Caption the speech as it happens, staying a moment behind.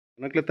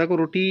कनकलता को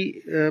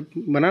रोटी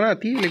बनाना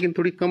आती है, लेकिन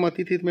थोड़ी कम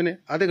आती थी, तो मैंने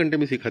आधे घंटे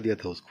में सिखा दिया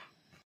था उसको।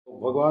 तो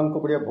भगवान को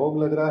बढ़िया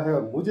भोग लग रहा है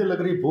और मुझे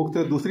लग रही भूख।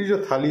 तो दूसरी जो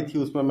थाली थी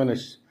उसमें मैंने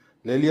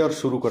ले लिया और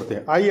शुरू करते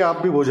हैं। आइए आप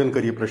भी भोजन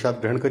करिए, प्रसाद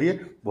ग्रहण करिए,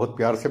 बहुत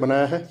प्यार से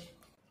बनाया है।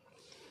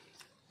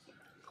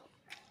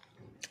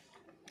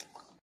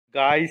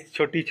 गाइस,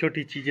 छोटी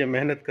छोटी चीजें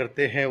मेहनत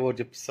करते हैं, वो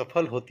जब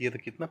सफल होती है तो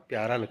कितना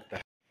प्यारा लगता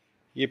है।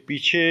 ये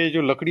पीछे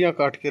जो लकड़ियां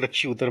काट के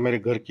रखी उधर मेरे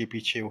घर के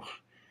पीछे, वो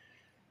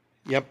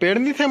यहाँ पेड़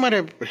नहीं थे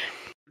हमारे,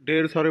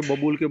 ढेर सारे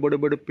बबूल के बड़े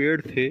बड़े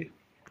पेड़ थे।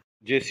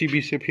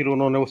 जेसीबी से फिर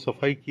उन्होंने वो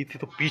सफाई की थी,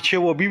 तो पीछे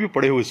वो अभी भी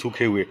पड़े हुए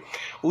सूखे हुए,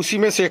 उसी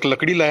में से एक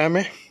लकड़ी लाया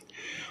मैं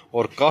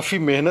और काफ़ी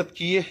मेहनत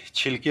की है,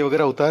 छिलके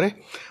वगैरह उतारे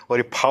और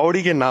ये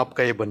फावड़ी के नाप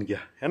का ये बन गया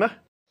है ना।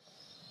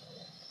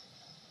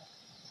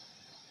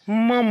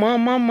 मामा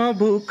मामा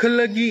भूख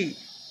लगी,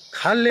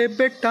 खा ले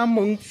बेटा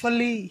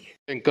मूंगफली।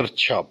 टैंकर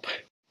छाप।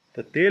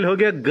 तो तेल हो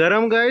गया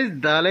गरम गाइस,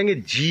 डालेंगे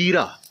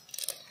जीरा।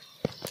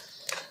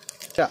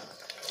 क्या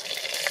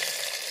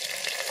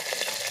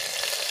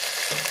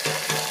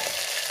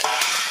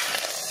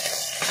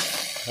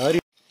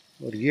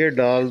और ये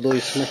डाल दो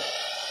इसमें।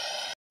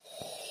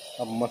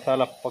 अब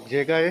मसाला पक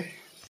जाएगा ये।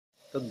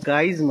 तो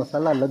गाइस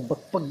मसाला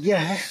लगभग पक गया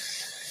है,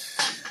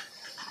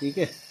 ठीक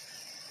है।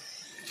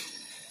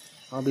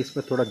 अब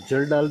इसमें थोड़ा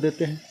जल डाल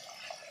देते हैं।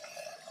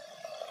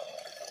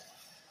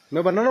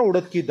 मैं बनाना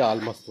उड़द की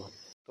दाल मस्त वाली,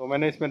 तो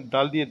मैंने इसमें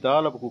डाल दिए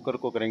दाल। अब कुकर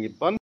को करेंगे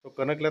बंद। तो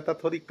कनकलता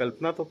थोड़ी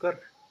कल्पना तो कर,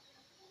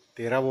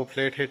 तेरा वो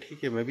फ्लैट है,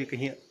 ठीक है, मैं भी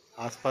कहीं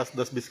आसपास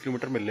 10-20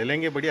 किलोमीटर में ले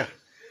लेंगे बढ़िया,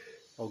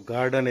 और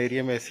गार्डन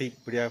एरिया में ऐसे ही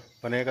बढ़िया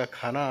बनेगा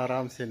खाना,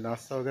 आराम से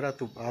नाश्ता वगैरह।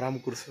 तो आराम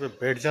कुर्सी पे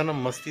बैठ जाना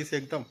मस्ती से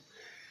एकदम।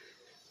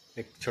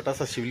 एक छोटा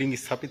सा शिवलिंग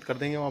स्थापित कर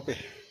देंगे वहाँ पे,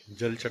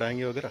 जल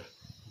चढ़ाएंगे वगैरह।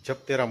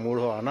 जब तेरा मूड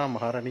हो आना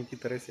महारानी की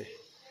तरह से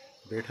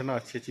बैठना,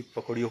 अच्छी अच्छी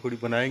पकौड़ी वकौड़ी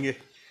बनाएंगे।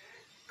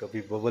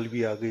 कभी बबल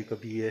भी आ गई,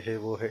 कभी ये है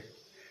वो है,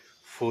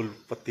 फूल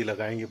पत्ती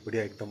लगाएंगे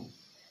बढ़िया एकदम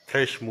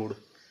फ्रेश मूड।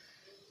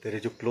 तेरे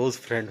जो क्लोज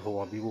फ्रेंड हो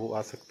अभी वो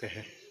आ सकते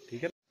हैं,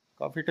 ठीक है।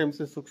 काफ़ी टाइम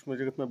से सूक्ष्म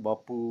जगत में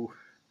बापू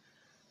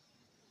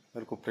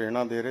मेरे को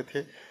प्रेरणा दे रहे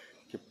थे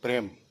कि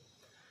प्रेम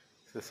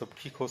से सब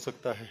ठीक हो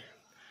सकता है।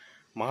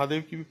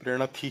 महादेव की भी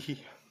प्रेरणा थी ही।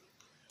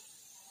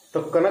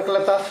 तो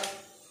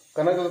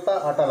कनकलता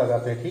आटा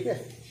लगाते हैं, ठीक है।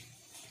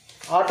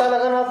 आटा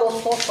लगाना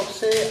दोस्तों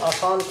सबसे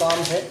आसान काम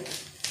है।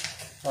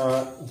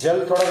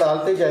 जल थोड़ा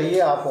डालते जाइए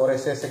आप और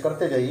ऐसे ऐसे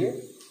करते जाइए,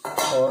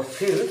 और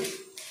फिर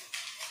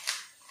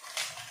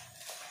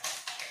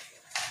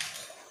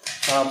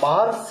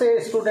बाहर से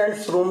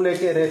स्टूडेंट्स रूम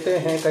लेके रहते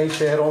हैं कई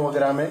शहरों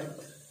वगैरह में,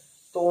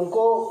 तो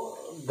उनको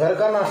घर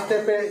का नाश्ते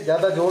पे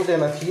ज़्यादा जोर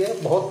देना चाहिए,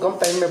 बहुत कम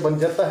टाइम में बन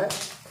जाता है।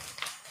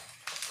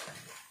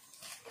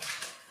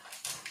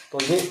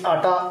 तो ये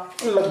आटा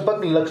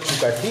लगभग लग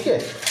चुका है, ठीक है।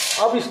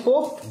 अब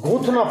इसको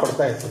गूंथना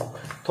पड़ता है,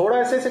 थोड़ा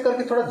ऐसे ऐसे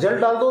करके थोड़ा जल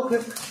डाल दो, फिर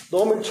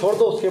 2 मिनट छोड़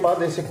दो, उसके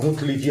बाद ऐसे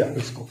गूंथ लीजिए आप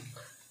इसको,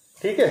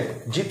 ठीक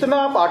है। जितना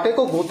आप आटे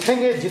को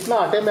गूंथेंगे, जितना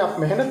आटे में आप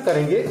मेहनत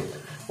करेंगे,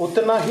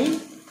 उतना ही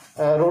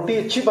रोटी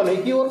अच्छी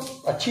बनेगी और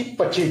अच्छी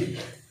पचेगी,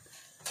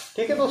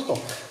 ठीक है दोस्तों।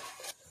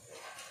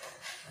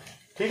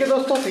 ठीक है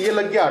दोस्तों, तो ये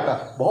लग गया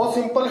आटा, बहुत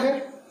सिंपल है।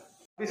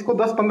 इसको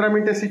 10-15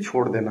 मिनट ऐसे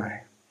छोड़ देना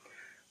है,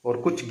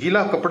 और कुछ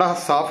गीला कपड़ा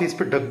साफ इस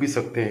पे ढक भी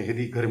सकते हैं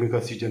यदि गर्मी का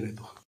सीजन है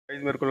तो।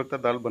 मेरे को लगता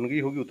है दाल बन गई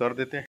होगी, उतार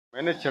देते हैं।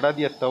 मैंने चढ़ा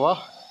दिया तवा,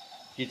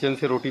 किचन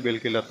से रोटी बेल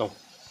के लाता हूँ।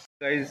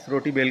 गाइस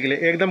रोटी बेल के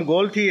लिए एकदम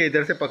गोल थी,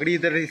 इधर से पकड़ी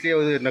इधर,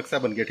 इसलिए नक्शा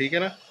बन गया, ठीक है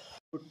ना।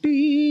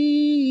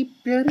 रोटी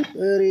प्यारी,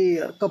 अरे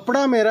यार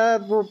कपड़ा मेरा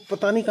वो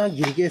पता नहीं कहाँ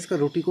गिर गया इसका,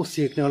 रोटी को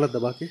सेकने वाला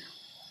दबा के।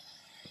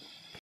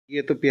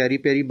 ये तो प्यारी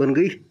प्यारी बन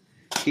गई।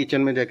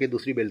 किचन में जाके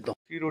दूसरी बेलता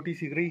हूँ। रोटी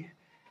सीख रही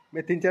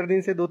मैं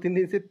 2-3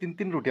 दिन से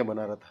 3 रोटियां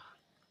बना रहा था,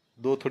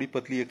 2 थोड़ी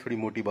पतली, 1 थोड़ी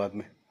मोटी बाद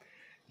में।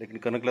 लेकिन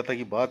कनकलता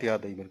की बात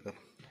याद आई मेरे को,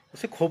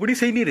 उसे खोपड़ी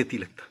सही नहीं रहती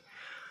लगता।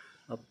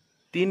 अब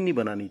 3 नहीं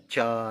बनानी,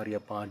 4 या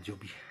 5 जो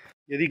भी।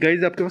 यदि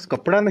गाइस आपके पास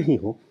कपड़ा नहीं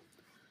हो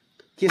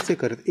तो कैसे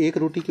कर, एक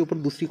रोटी के ऊपर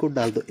दूसरी को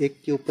डाल दो,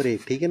 एक के ऊपर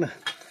एक, ठीक है ना,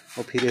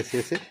 और फिर ऐसे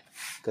ऐसे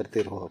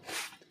करते रहो आप,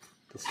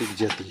 तो सीख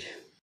जाती है।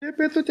 ये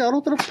पे तो चारों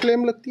तरफ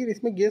फ्लेम लगती है,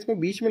 इसमें गैस में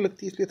बीच में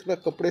लगती है, इसलिए थोड़ा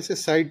कपड़े से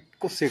साइड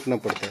को सेकना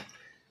पड़ता है,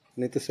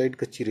 नहीं तो साइड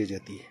कच्ची रह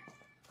जाती है।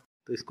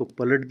 तो इसको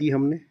पलट दी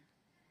हमने,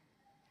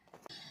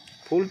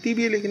 फूलती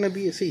भी है लेकिन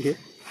अभी ऐसे ही है।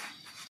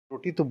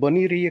 रोटी तो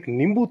बनी रही है, एक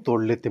नींबू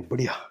तोड़ लेते हैं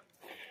बढ़िया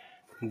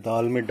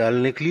दाल में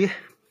डालने के लिए।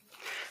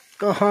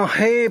 कहाँ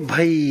है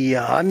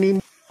भैया नींबू?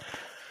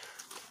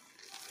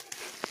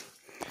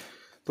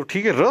 तो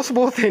ठीक है, रस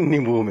बहुत है इन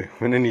नींबुओं में,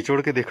 मैंने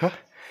निचोड़ के देखा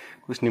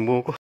कुछ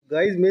नींबुओं को।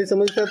 गाइस मैं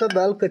समझता था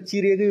दाल कच्ची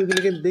रह गई,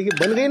 लेकिन देखिए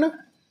बन गई ना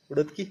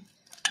उड़द की।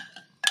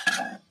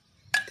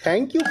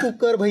 थैंक यू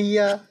कुकर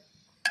भैया।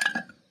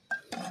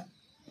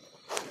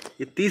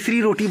 ये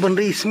तीसरी रोटी बन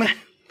रही, इसमें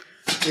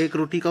 1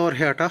 रोटी का और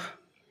है आटा,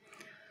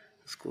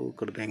 इसको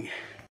कर देंगे।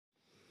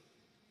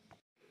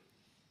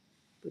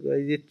 तो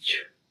गाइस ये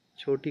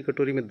छोटी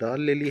कटोरी में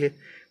दाल ले ली है।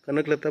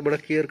 कनकलता बड़ा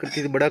केयर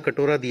करती थी, बड़ा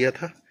कटोरा दिया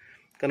था।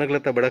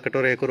 कनकलता बड़ा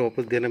कटोरा एक और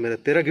वापस देना, मेरा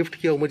तेरा गिफ्ट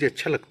किया वो मुझे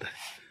अच्छा लगता है,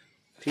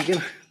 ठीक है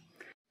ना।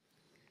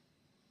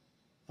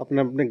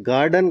 अपने अपने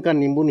गार्डन का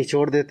नींबू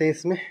निचोड़ देते हैं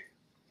इसमें।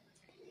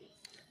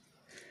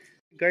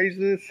 गाइस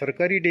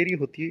सरकारी डेयरी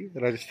होती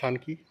है राजस्थान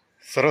की,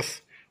 सरस,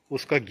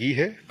 उसका घी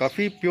है,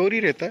 काफ़ी प्योर ही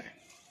रहता है।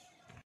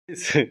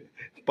 इस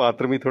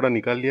पात्र में थोड़ा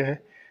निकाल लिया है,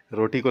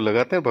 रोटी को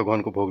लगाते हैं,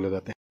 भगवान को भोग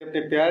लगाते हैं।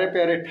 अपने प्यारे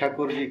प्यारे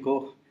ठाकुर जी को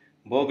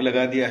भोग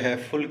लगा दिया है।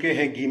 फुलके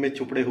हैं घी में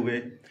चुपड़े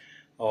हुए,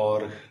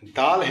 और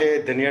दाल है,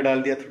 धनिया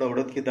डाल दिया, थोड़ा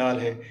उड़द की दाल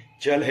है,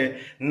 जल है,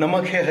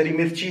 नमक है, हरी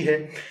मिर्ची है,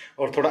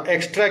 और थोड़ा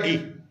एक्स्ट्रा घी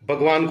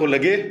भगवान को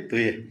लगे तो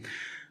ये।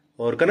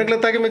 और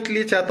कनकलता के मैं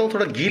लिए चाहता हूँ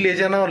थोड़ा घी ले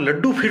जाना और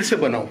लड्डू फिर से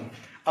बनाऊं,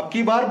 अब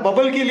की बार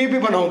बबल के लिए भी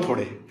बनाऊं,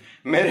 थोड़े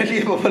मेरे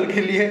लिए, बबल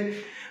के लिए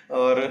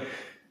और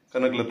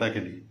कनकलता के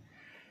लिए।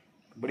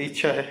 बड़ी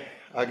इच्छा है,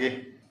 आगे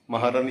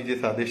महारानी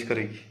जैसा आदेश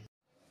करेगी।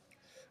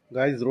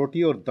 गाइस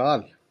रोटी और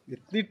दाल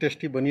इतनी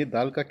टेस्टी बनी है,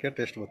 दाल का क्या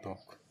टेस्ट बताऊं,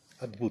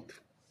 अद्भुत।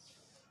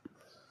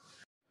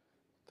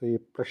 तो ये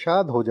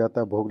प्रसाद हो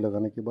जाता है भोग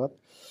लगाने के बाद,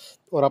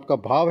 और आपका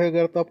भाव है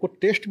अगर तो आपको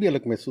टेस्ट भी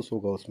अलग महसूस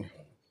होगा उसमें।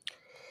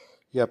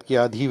 ये आपकी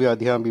आधी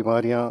व्याधियाँ,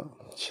 बीमारियाँ,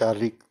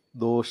 शारीरिक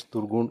दोष,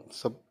 दुर्गुण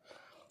सब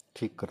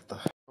ठीक करता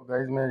है। तो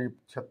गाइस मैं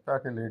छत पे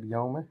आके लेट गया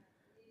हूँ। मैं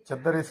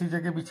चादर ऐसी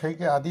जगह बिछाई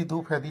कि आधी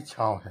धूप है आधी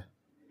छाँव है।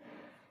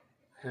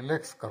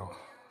 रिलैक्स करो,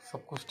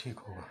 सब कुछ ठीक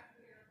होगा।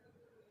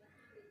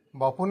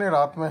 बापू ने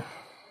रात में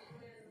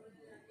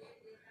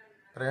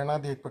प्रेरणा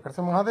दी, एक प्रकार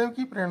से महादेव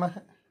की प्रेरणा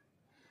है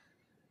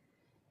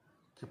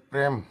कि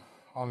प्रेम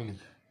ओनली,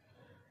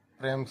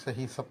 प्रेम से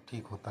ही सब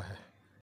ठीक होता है।